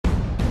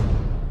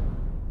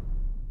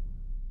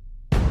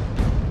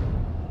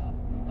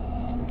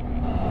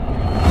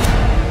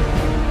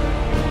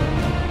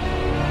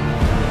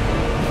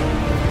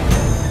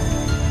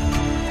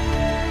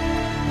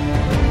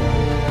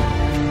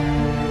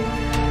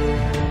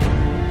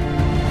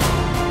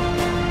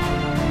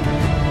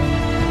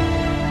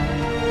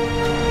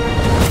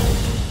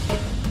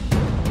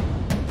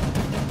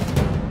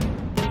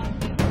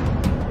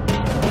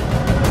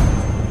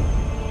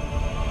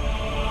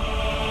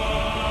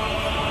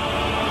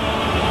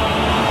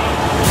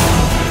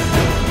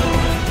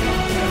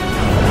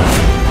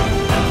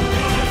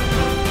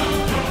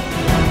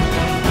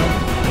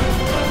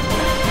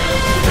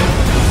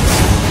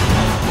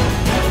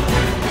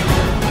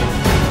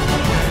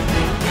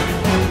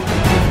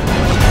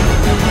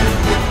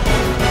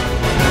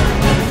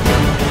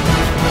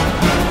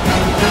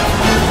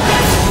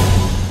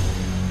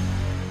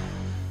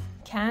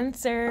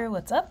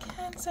What's up,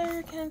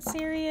 Cancer,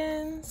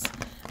 Cancerians?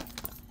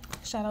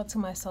 Shout out to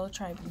my Soul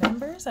Tribe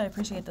members. I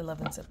appreciate the love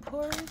and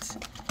support.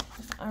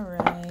 All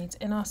right.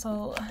 And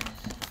also,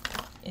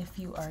 if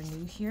you are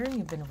new here and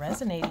you've been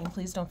resonating,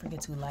 please don't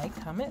forget to like,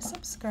 comment,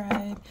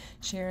 subscribe,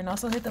 share, and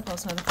also hit the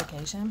post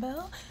notification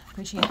bell.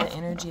 Appreciate the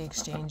energy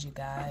exchange, you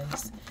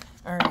guys.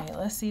 All right,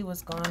 let's see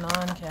what's going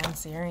on,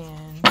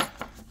 Cancerians.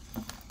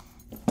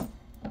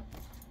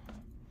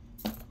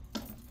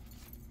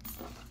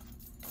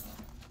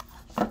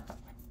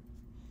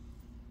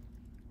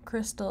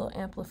 Crystal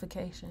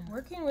amplification.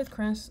 Working with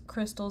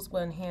crystals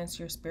will enhance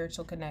your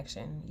spiritual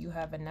connection. You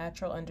have a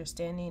natural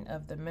understanding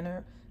of the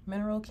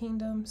mineral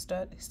kingdom.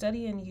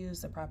 Study and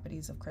use the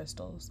properties of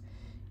crystals.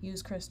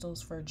 Use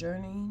crystals for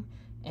journeying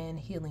and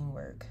healing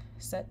work.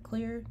 Set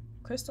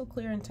crystal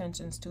clear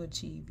intentions to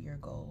achieve your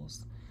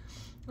goals.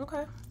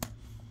 Okay.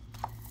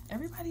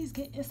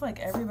 It's like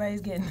everybody's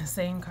getting the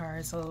same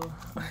card. So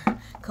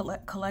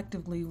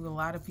collectively, a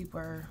lot of people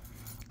are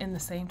in the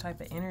same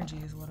type of energy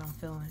is what I'm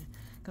feeling.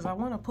 Because I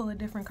want to pull a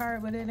different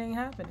card, but it ain't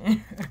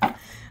happening.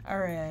 All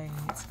right.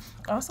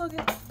 Also,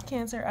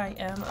 Cancer, I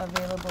am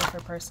available for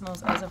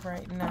personals as of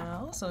right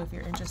now. So if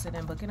you're interested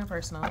in booking a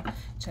personal,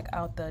 check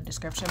out the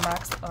description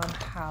box on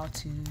how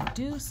to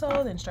do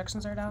so. The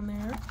instructions are down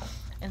there.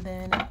 And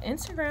then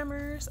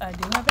Instagrammers, I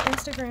do have an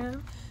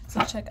Instagram.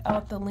 So check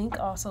out the link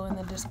also in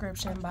the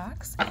description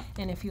box.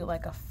 And if you'd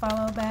like a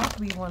follow back,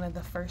 be one of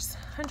the first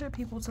 100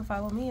 people to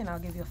follow me, and I'll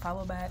give you a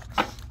follow back.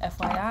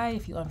 FYI,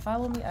 if you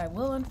unfollow me, I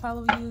will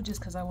unfollow you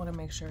just because I want to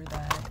make sure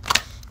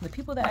that the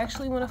people that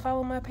actually want to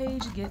follow my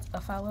page get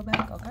a follow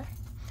back, okay?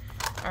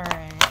 All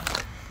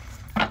right.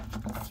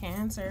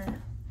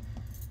 Cancer.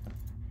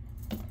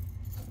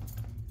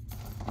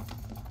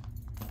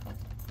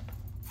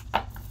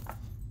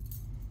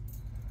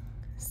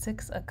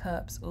 Six of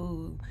Cups.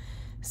 Ooh.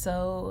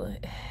 So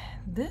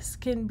this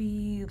can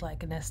be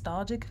like a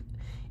nostalgic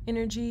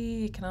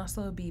energy. It can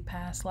also be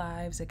past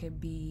lives. It could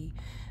be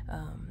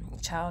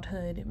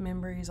childhood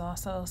memories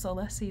also. So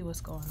let's see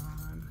what's going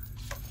on.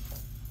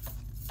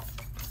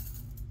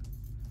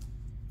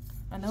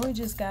 I know we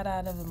just got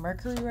out of a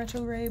Mercury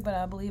retrograde, but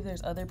I believe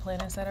there's other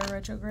planets that are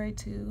retrograde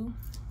too.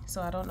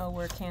 So I don't know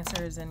where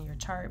Cancer is in your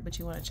chart, but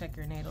you want to check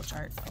your natal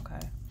chart.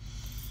 Okay.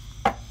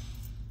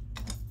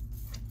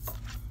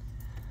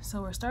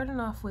 So we're starting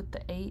off with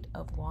the 8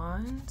 of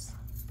Wands,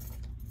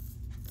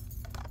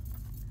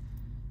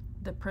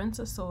 the Prince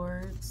of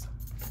Swords,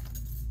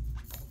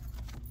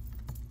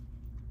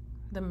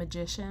 the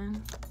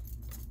Magician,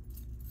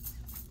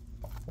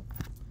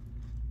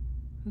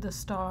 the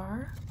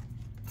Star,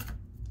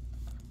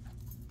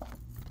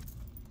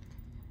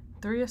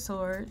 3 of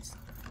Swords,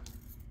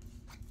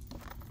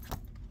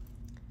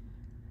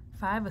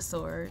 5 of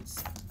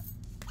Swords,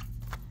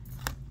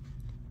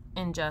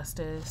 and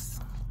Justice.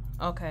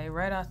 Okay,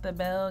 right off the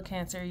bell,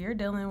 Cancer, you're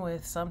dealing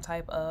with some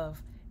type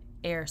of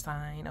air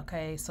sign,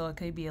 okay? So it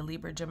could be a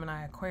Libra,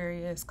 Gemini,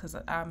 Aquarius, because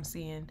I'm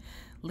seeing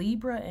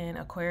Libra and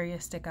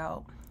Aquarius stick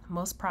out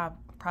most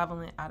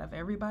prevalent out of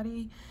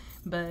everybody,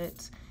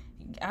 but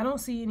I don't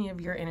see any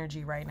of your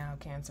energy right now,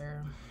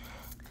 Cancer.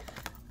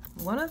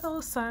 One of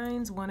those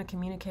signs want to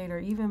communicate, or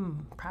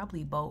even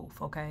probably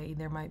both, okay?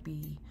 There might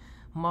be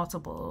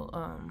multiple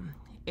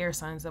air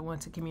signs that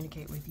want to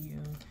communicate with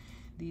you.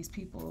 These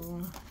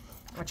people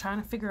are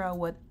trying to figure out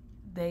what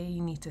they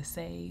need to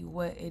say,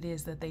 what it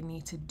is that they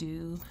need to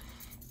do.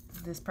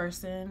 This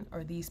person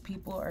or these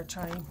people are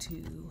trying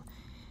to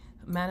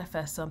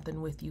manifest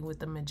something with you with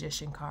the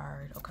Magician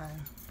card, okay?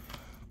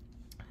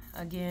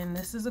 Again,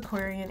 this is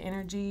Aquarian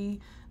energy,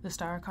 the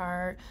Star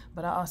card,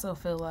 but I also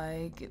feel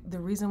like the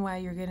reason why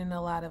you're getting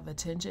a lot of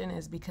attention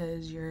is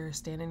because you're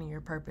standing in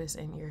your purpose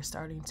and you're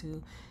starting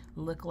to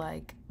look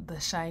like the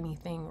shiny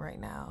thing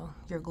right now.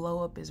 Your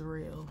glow up is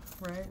real,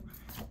 right?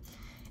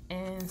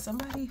 And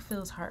somebody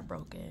feels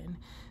heartbroken,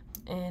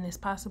 and it's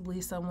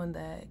possibly someone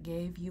that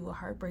gave you a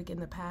heartbreak in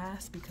the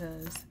past,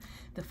 because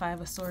the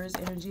 5 of Swords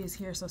energy is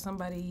here. So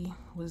somebody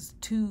was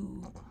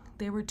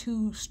they were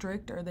too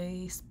strict, or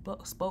they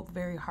spoke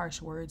very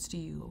harsh words to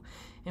you.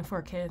 And for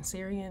a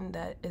Cancerian,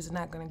 that is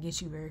not going to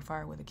get you very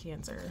far with a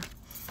Cancer.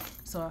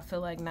 So I feel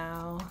like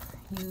now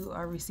you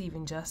are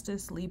receiving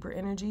justice, Libra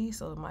energy.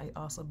 So it might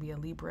also be a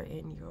Libra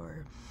in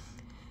your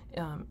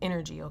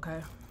energy,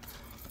 okay?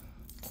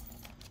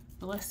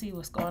 But let's see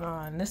what's going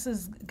on. This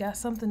has got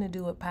something to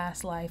do with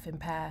past life and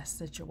past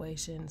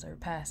situations or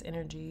past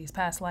energies.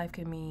 Past life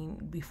can mean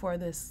before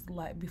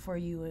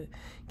you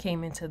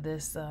came into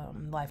this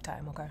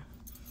lifetime, okay?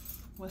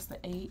 What's the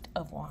 8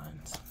 of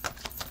Wands?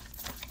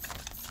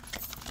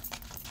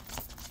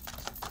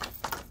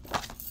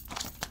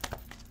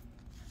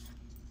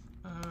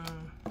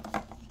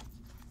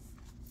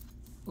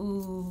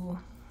 Ooh,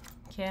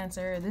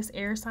 Cancer, this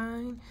air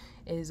sign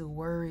is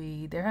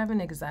worried. They're having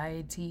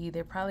anxiety.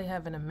 They're probably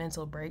having a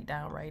mental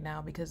breakdown right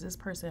now because this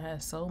person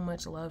has so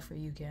much love for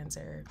you,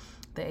 Cancer.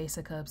 The Ace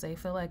of Cups, they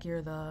feel like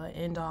you're the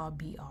end all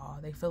be all.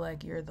 They feel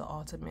like you're the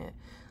ultimate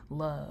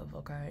love,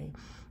 okay?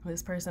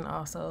 This person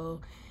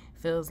also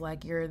feels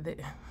like you're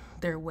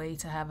their way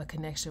to have a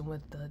connection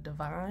with the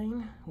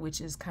divine,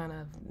 which is kind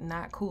of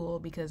not cool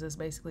because it's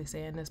basically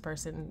saying this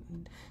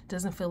person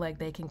doesn't feel like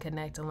they can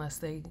connect unless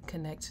they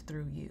connect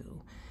through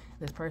you.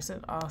 This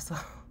person also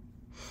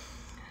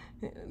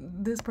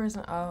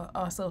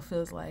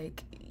feels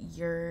like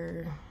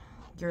your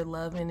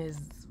loving is,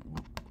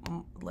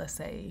 let's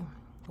say,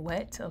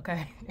 wet,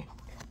 okay?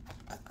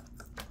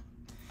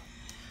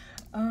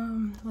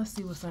 Let's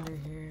see what's under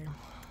here.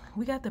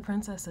 We got the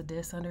Princess of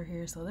Dis under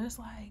here, so there's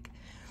like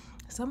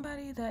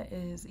somebody that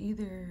is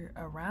either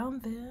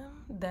around them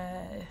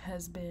that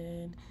has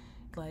been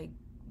like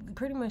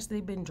pretty much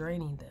they've been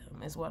draining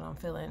them is what I'm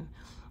feeling.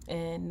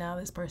 And now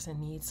this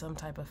person needs some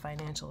type of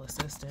financial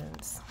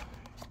assistance.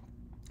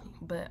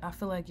 But I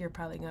feel like you're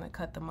probably going to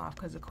cut them off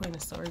because the Queen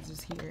of Swords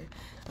is here.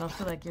 I don't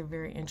feel like you're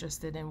very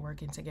interested in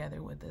working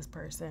together with this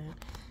person,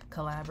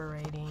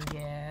 collaborating.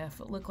 Yeah, if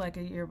it look like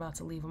you're about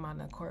to leave them out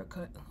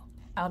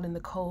in the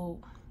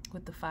cold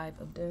with the Five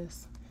of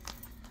Dis.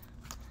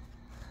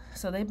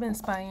 So they've been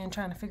spying,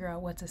 trying to figure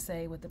out what to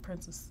say with the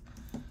Prince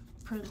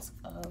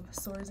of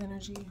Swords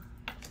energy.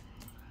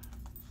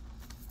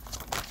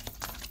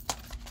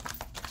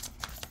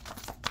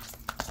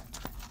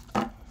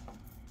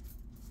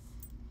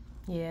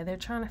 Yeah, they're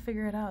trying to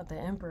figure it out, the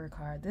Emperor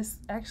card. This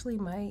actually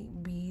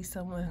might be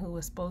someone who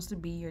was supposed to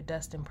be your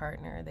destined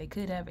partner. They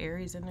could have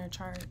Aries in their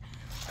chart.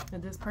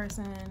 But this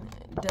person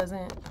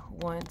doesn't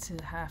want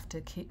to have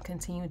to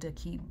continue to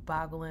keep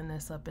boggling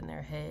this up in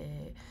their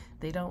head.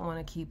 They don't want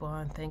to keep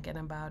on thinking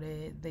about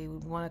it. They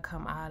want to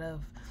come out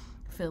of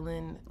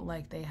feeling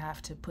like they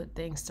have to put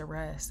things to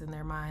rest in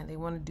their mind. They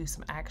want to do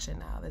some action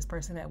now. This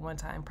person at one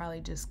time probably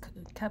just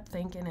kept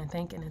thinking and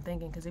thinking and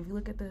thinking. Because if you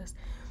look at this,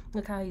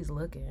 look how he's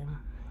looking.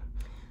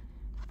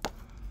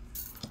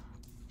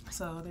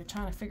 So they're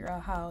trying to figure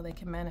out how they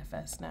can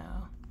manifest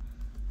now.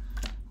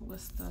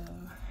 What's the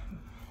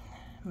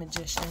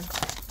Magician?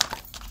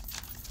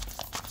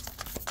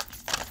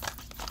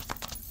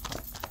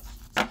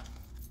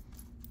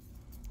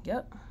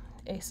 Yep,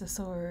 Ace of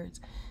Swords.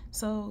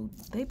 So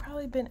they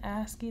probably been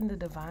asking the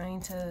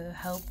divine to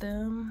help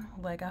them.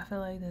 Like I feel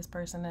like this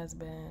person has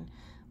been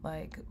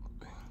like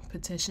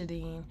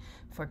petitioning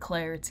for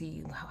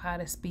clarity, how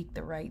to speak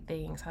the right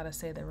things, how to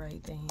say the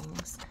right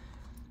things.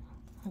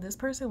 This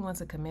person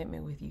wants a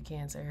commitment with you,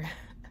 Cancer.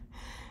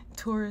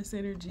 Taurus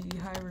energy,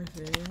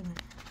 Hierophant.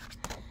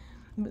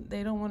 But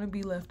they don't want to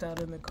be left out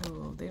in the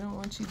cold. They don't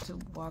want you to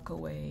walk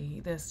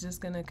away. That's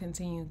just going to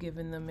continue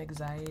giving them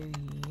anxiety.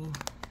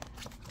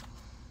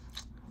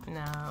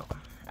 Now,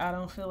 I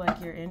don't feel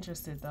like you're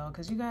interested, though,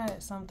 because you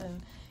got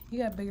something,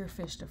 you got bigger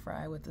fish to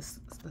fry with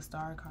the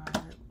Star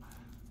card.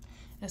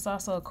 It's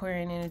also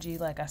Aquarian energy.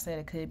 Like I said,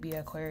 it could be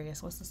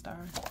Aquarius. What's the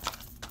star?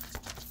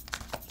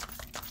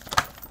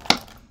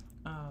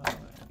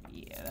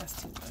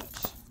 That's too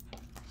much.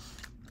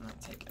 I'm not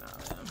taking all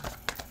of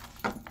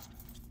them.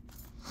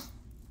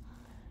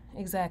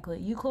 Exactly.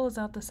 You close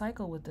out the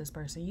cycle with this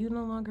person. You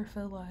no longer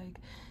feel like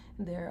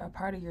they're a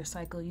part of your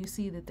cycle. You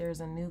see that there's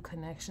a new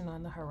connection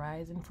on the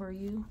horizon for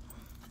you.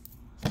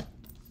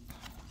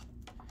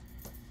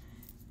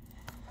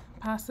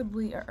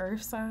 Possibly a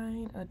earth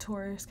sign, a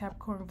Taurus,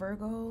 Capricorn,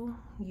 Virgo.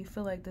 You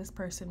feel like this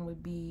person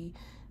would be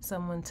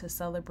someone to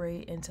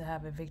celebrate and to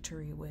have a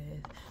victory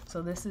with.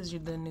 So this is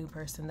the new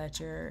person that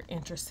you're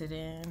interested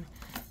in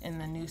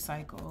the new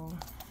cycle.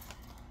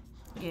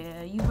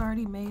 Yeah, you've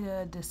already made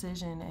a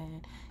decision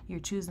and you're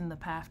choosing the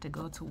path to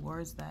go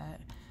towards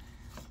that.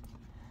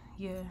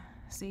 Yeah,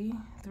 see?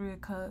 Three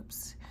of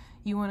Cups.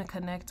 You want to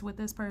connect with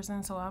this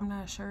person, so I'm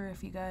not sure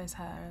if you guys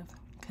have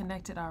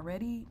connected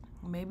already.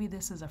 Maybe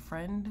this is a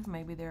friend.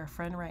 Maybe they're a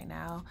friend right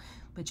now,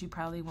 but you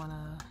probably want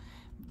to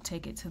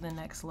take it to the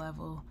next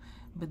level.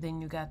 But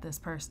then you got this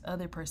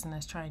other person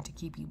that's trying to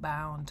keep you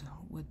bound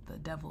with the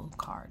Devil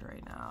card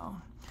right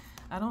now.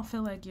 I don't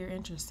feel like you're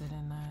interested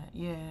in that.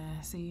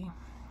 Yeah, see?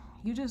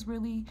 You just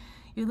really,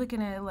 you're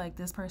looking at it like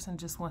this person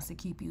just wants to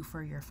keep you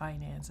for your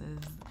finances.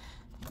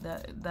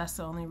 That's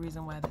the only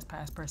reason why this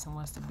past person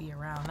wants to be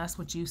around. That's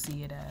what you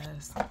see it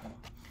as.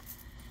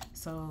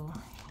 So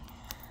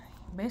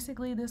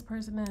basically, this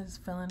person is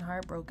feeling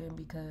heartbroken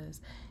because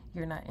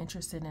you're not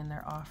interested in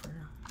their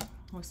offer.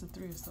 What's the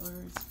Three of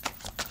Swords?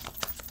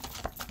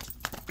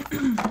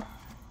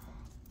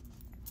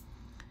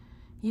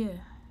 Yeah,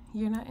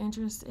 you're not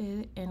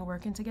interested in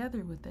working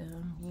together with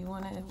them. You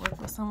want to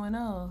work with someone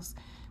else.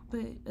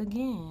 But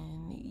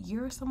again,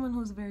 you're someone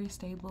who's very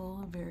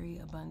stable, very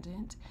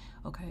abundant.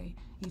 Okay,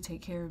 you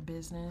take care of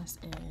business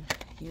and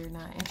you're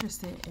not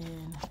interested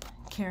in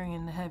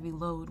carrying the heavy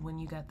load when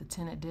you got the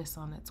Ten of Dis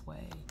on its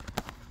way.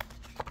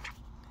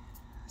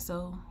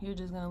 So you're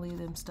just going to leave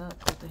them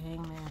stuck with the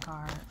Hangman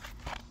card.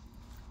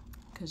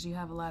 Because you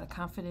have a lot of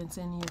confidence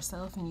in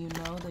yourself and you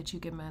know that you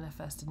can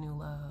manifest a new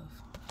love.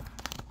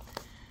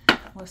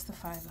 What's the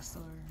Five of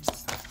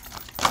Swords?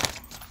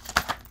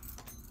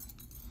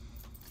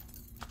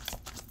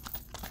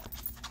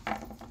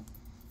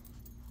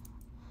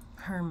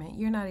 Hermit,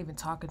 you're not even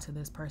talking to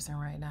this person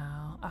right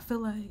now. I feel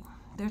like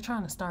they're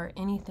trying to start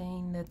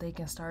anything that they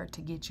can start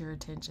to get your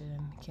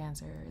attention,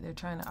 Cancer. They're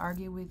trying to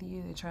argue with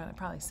you. They're trying to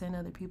probably send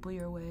other people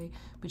your way,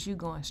 but you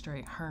going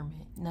straight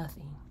hermit.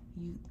 Nothing.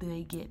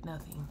 They get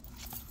nothing.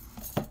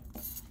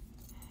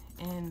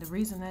 And the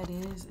reason that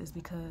is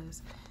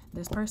because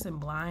this person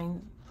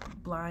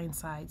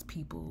blindsides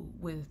people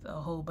with a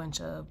whole bunch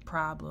of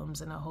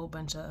problems and a whole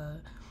bunch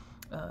of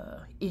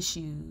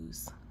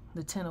issues.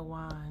 The Ten of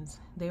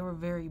Wands, they were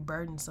very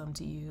burdensome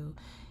to you,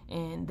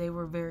 and they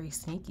were very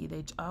sneaky.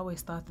 They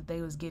always thought that they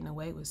was getting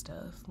away with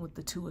stuff. With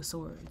the Two of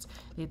Swords,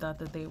 they thought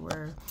that they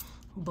were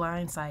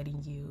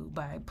blindsiding you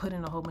by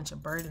putting a whole bunch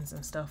of burdens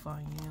and stuff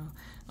on you,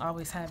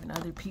 always having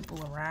other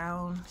people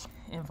around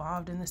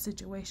involved in the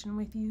situation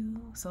with you.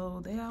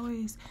 So they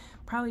always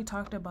probably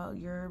talked about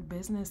your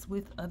business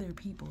with other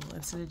people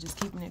instead of just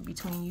keeping it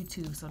between you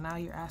two. So now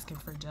you're asking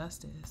for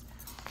justice.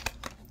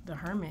 The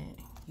Hermit,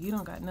 you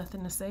don't got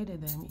nothing to say to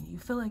them. You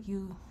feel like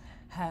you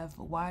have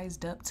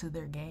wised up to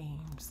their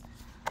games.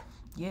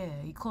 Yeah,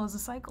 you close the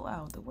cycle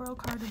out. The World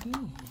card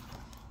again.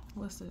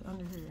 What's it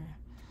under here?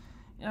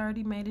 You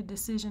already made a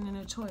decision and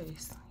a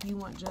choice. You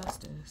want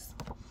justice.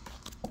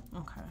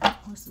 Okay,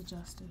 what's the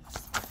justice?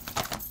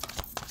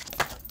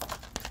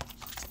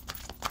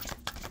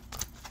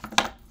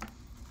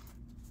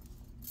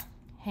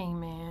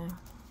 Hangman.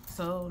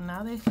 So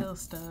now they feel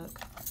stuck.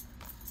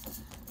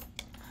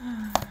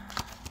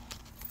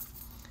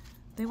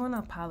 They want to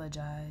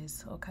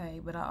apologize, okay?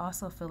 But I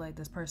also feel like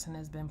this person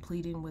has been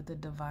pleading with the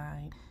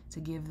divine to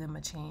give them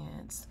a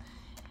chance,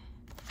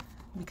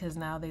 because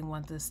now they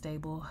want this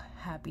stable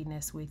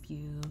happiness with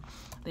you.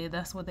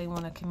 That's what they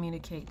want to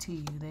communicate to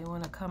you. They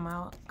want to come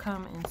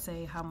and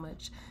say how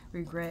much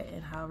regret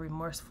and how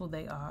remorseful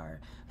they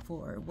are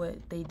for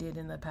what they did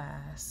in the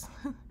past.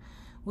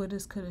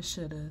 Wouldas, couldas,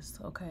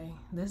 shouldas, okay?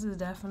 This is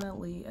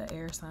definitely an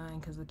air sign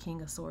because the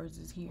King of Swords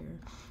is here.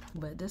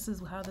 But this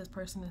is how this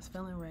person is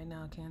feeling right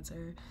now,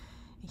 Cancer.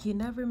 You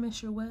never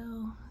miss your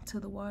well till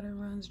the water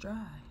runs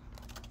dry.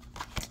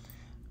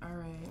 All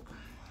right.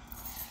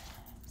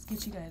 Let's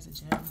get you guys a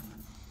gem.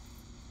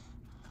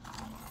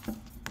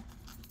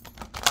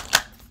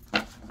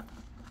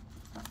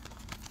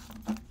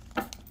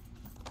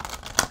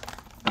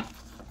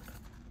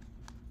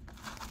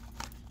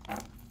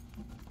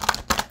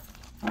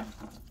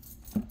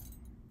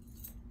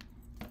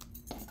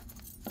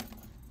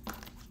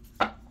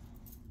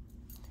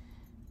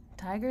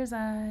 Tiger's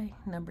Eye,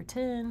 number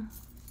 10.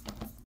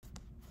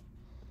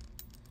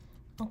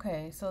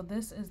 Okay, so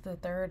this is the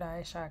third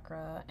eye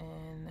chakra,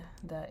 and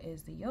that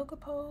is the yoga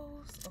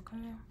pose,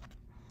 okay?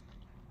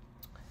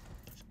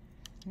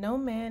 No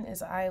man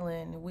is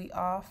island. We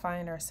all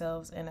find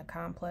ourselves in a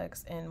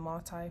complex and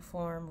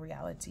multi-form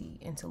reality,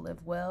 and to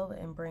live well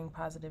and bring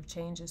positive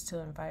changes to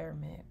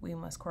environment, we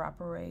must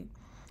cooperate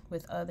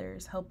with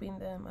others, helping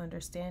them,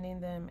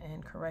 understanding them,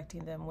 and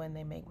correcting them when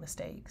they make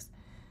mistakes.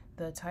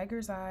 The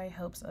Tiger's Eye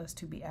helps us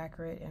to be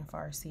accurate and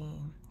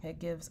far-seeing. It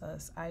gives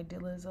us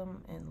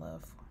idealism and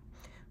love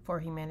for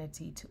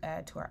humanity to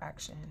add to our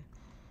action.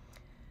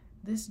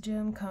 This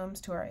gem comes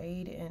to our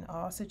aid in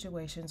all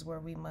situations where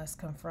we must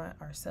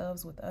confront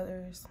ourselves with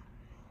others.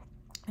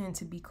 And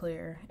to be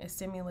clear, it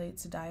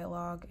stimulates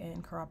dialogue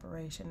and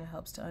cooperation. It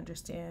helps to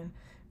understand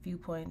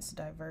viewpoints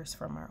diverse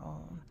from our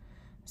own.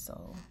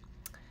 So,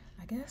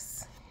 I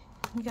guess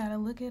you gotta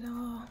look at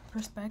all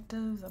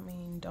perspectives. I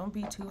mean, don't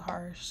be too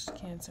harsh,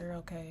 Cancer,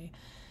 okay?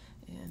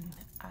 And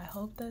I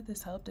hope that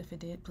this helped. If it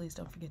did, please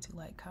don't forget to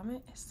like,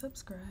 comment,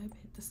 subscribe.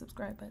 Hit the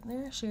subscribe button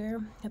there,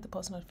 share, hit the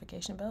post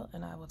notification bell,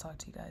 and I will talk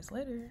to you guys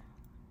later.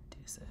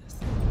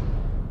 Deuces.